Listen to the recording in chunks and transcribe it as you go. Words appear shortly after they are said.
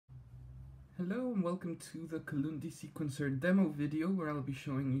Hello and welcome to the Colundi sequencer demo video where I'll be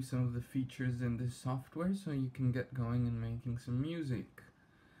showing you some of the features in this software so you can get going and making some music.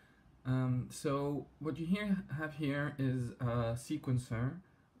 So what you have here is a sequencer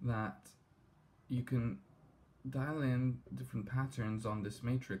that you can dial in different patterns on this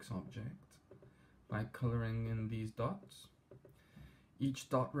matrix object by coloring in these dots. Each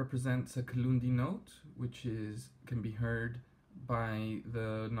dot represents a Colundi note, which can be heard by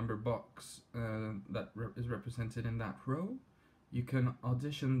the number box that is represented in that row. You can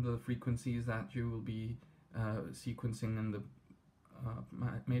audition the frequencies that you will be sequencing in the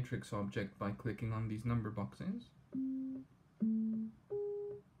matrix object by clicking on these number boxes.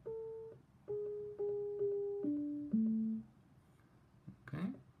 Okay.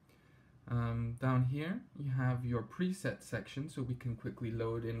 Down here you have your preset section, so we can quickly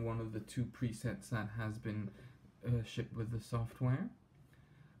load in one of the two presets that has been shipped with the software.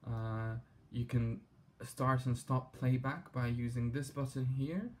 You can start and stop playback by using this button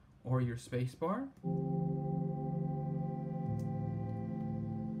here or your spacebar.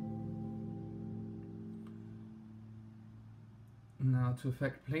 Now to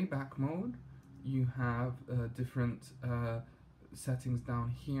affect playback mode, you have different settings down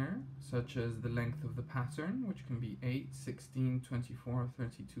here, such as the length of the pattern, which can be 8, 16, 24, or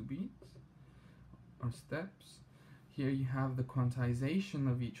 32 beats or steps. Here you have the quantization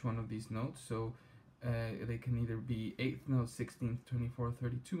of each one of these notes, so they can either be 8th notes, 16th, 24,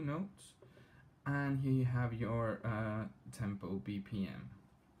 32 notes. And here you have your tempo, BPM.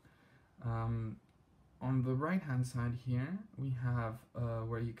 On the right hand side here we have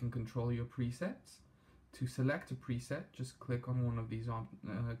where you can control your presets. To select a preset, just click on one of these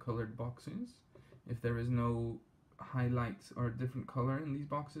colored boxes. If there is no highlight or a different color in these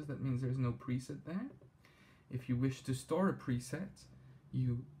boxes, that means there's no preset there. If you wish to store a preset,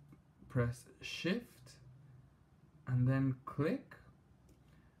 you press Shift and then click,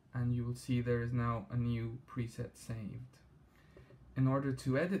 and you will see there is now a new preset saved. In order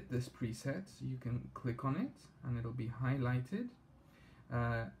to edit this preset, you can click on it and it'll be highlighted.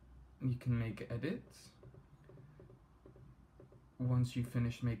 You can make edits. Once you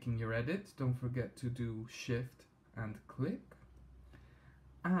finish making your edits, don't forget to do Shift and click.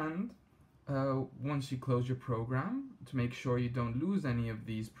 And once you close your program, to make sure you don't lose any of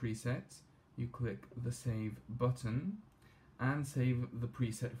these presets, you click the Save button and save the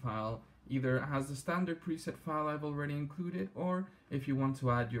preset file, either as the standard preset file I've already included, or if you want to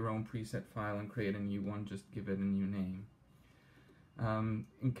add your own preset file and create a new one, just give it a new name.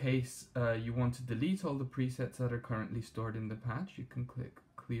 In case you want to delete all the presets that are currently stored in the patch, you can click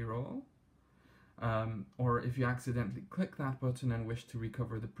Clear All. Or if you accidentally click that button and wish to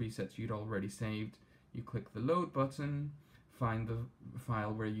recover the presets you'd already saved, you click the Load button, find the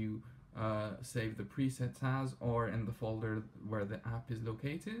file where you save the presets as, or in the folder where the app is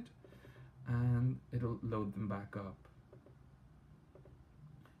located, and it'll load them back up.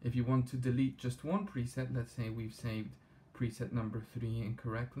 If you want to delete just one preset, let's say we've saved preset number 3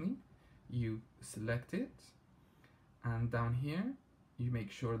 incorrectly, you select it, and down here you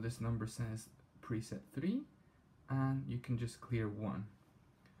make sure this number says preset 3, and you can just clear 1.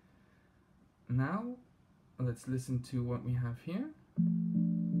 Now let's listen to what we have here.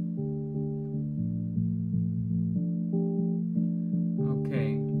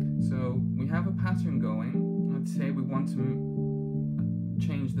 Okay, so we have a pattern going. Let's say we want to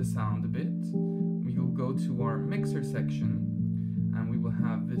change the sound a bit. We will go to our mixer section and we will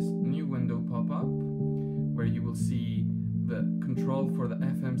have this new window pop up where you will see the control for the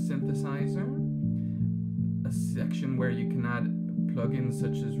FM synthesizer, a section where you can add plugins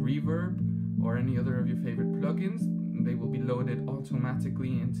such as reverb or any other of your favorite plugins. They will be loaded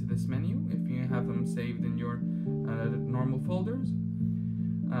automatically into this menu if you have them saved in your normal folders.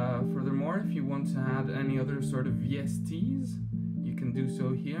 Furthermore, if you want to add any other sort of VSTs, you can do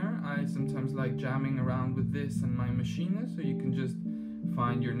so here. I sometimes like jamming around with this and my machinist, so you can just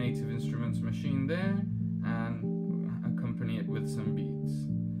find your Native Instruments machine there and accompany it with some beats.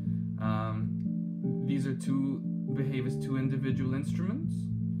 These behave as two individual instruments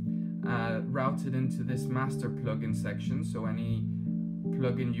routed into this master plugin section, so any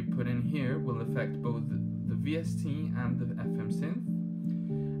plugin you put in here will affect both the VST and the FM synth.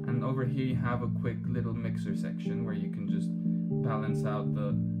 And over here you have a quick little mixer section where you can just balance out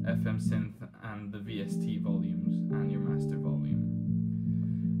the FM synth and the VST volumes and your master volume.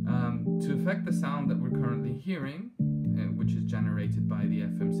 To affect the sound that we're currently hearing, which is generated by the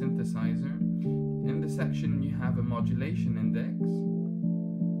FM synthesizer, in the section you have a modulation index.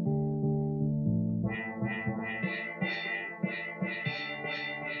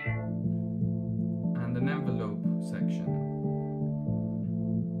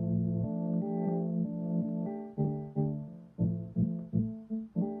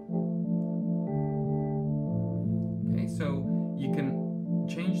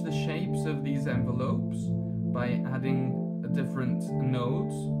 these envelopes by adding different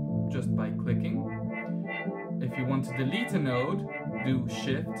nodes just by clicking. If you want to delete a node, do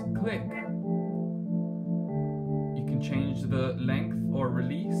shift click. You can change the length or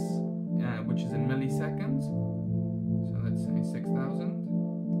release, which is in milliseconds. So let's say 6,000.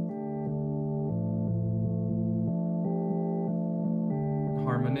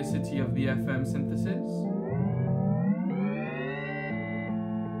 Harmonicity of the FM synthesis.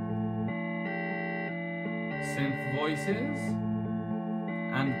 Synth voices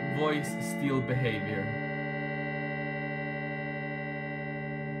and voice steal behavior.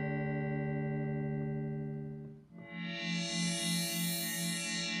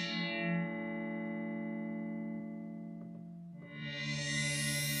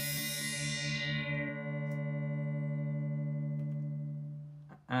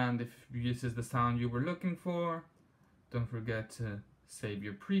 And if this is the sound you were looking for, don't forget to save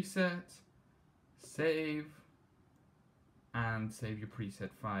your preset, save, and save your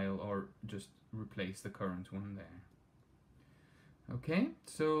preset file, or just replace the current one there. Okay,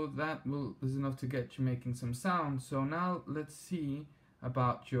 so that is enough to get you making some sound. So now let's see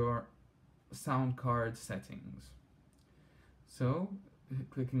about your sound card settings. So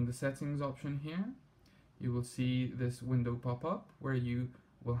clicking the settings option here, you will see this window pop up where you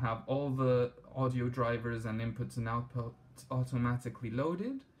will have all the audio drivers and inputs and outputs automatically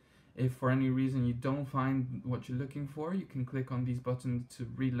loaded. If for any reason you don't find what you're looking for, you can click on these buttons to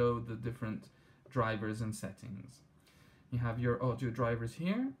reload the different drivers and settings. You have your audio drivers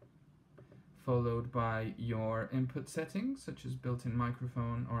here, followed by your input settings, such as built-in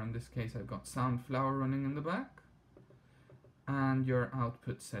microphone, or in this case I've got Soundflower running in the back, and your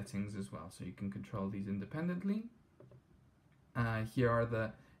output settings as well, so you can control these independently. Here are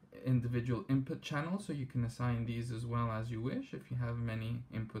the individual input channels, so you can assign these as well as you wish if you have many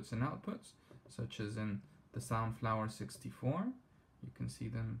inputs and outputs, such as in the Soundflower 64. You can see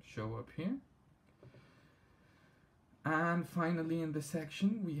them show up here. And finally, in this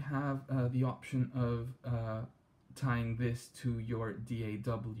section, we have the option of tying this to your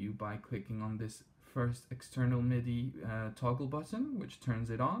DAW by clicking on this first external MIDI toggle button, which turns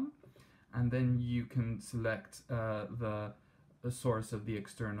it on, and then you can select the source of the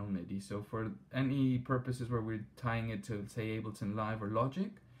external MIDI. So for any purposes where we're tying it to, say, Ableton Live or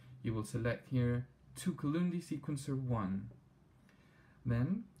Logic, you will select here to Colundi Sequencer 1.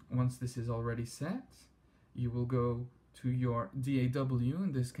 Then, once this is already set, you will go to your DAW.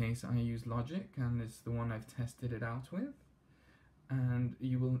 In this case I use Logic, and it's the one I've tested it out with, and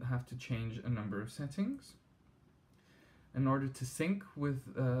you will have to change a number of settings. In order to sync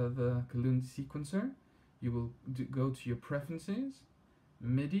with the Colundi sequencer, you will go to your preferences,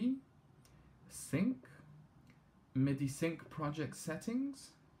 MIDI, sync, MIDI sync project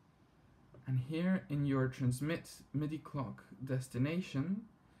settings, and here in your transmit MIDI clock destination,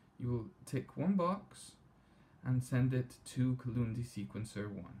 you will tick one box and send it to Colundi Sequencer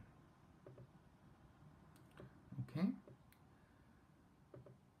 1. Okay.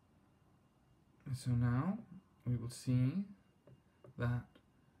 So now we will see that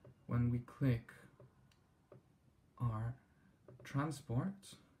when we click our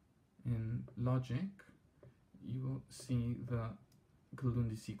transport in Logic, you will see the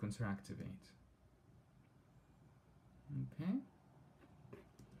Colundi sequencer activate. Okay.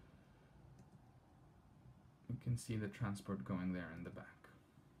 You can see the transport going there in the back.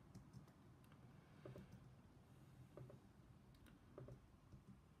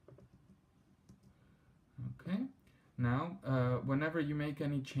 Okay. Now, whenever you make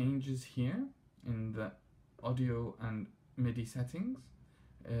any changes here in the audio and MIDI settings,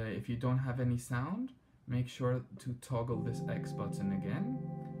 if you don't have any sound, make sure to toggle this X button again,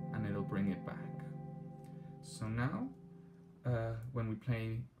 and it'll bring it back. So now, when we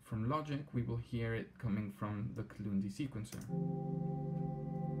play from Logic, we will hear it coming from the Colundi sequencer.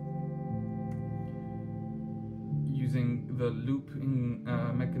 Using the looping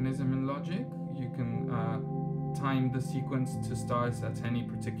mechanism in Logic, you can time the sequence to start at any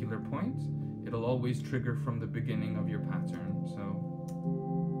particular point. It'll always trigger from the beginning of your pattern. So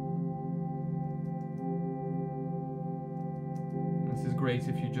this is great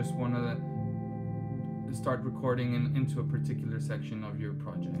if you just want to start recording into a particular section of your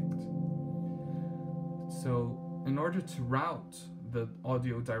project. So in order to route the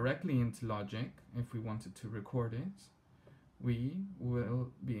audio directly into Logic, if we wanted to record it, we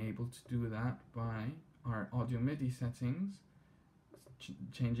will be able to do that by our audio MIDI settings,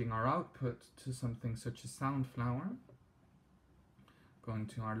 changing our output to something such as Soundflower, going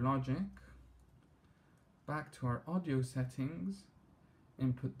to our Logic, back to our audio settings.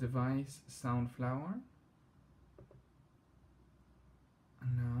 input device Soundflower.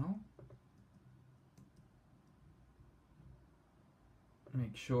 And now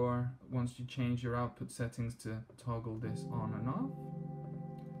make sure once you change your output settings to toggle this on and off.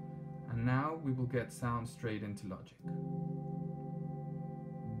 And now we will get sound straight into Logic.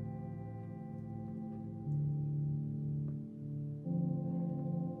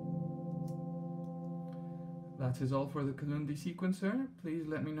 That is all for the Colundi sequencer. Please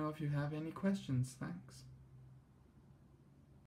let me know if you have any questions. Thanks.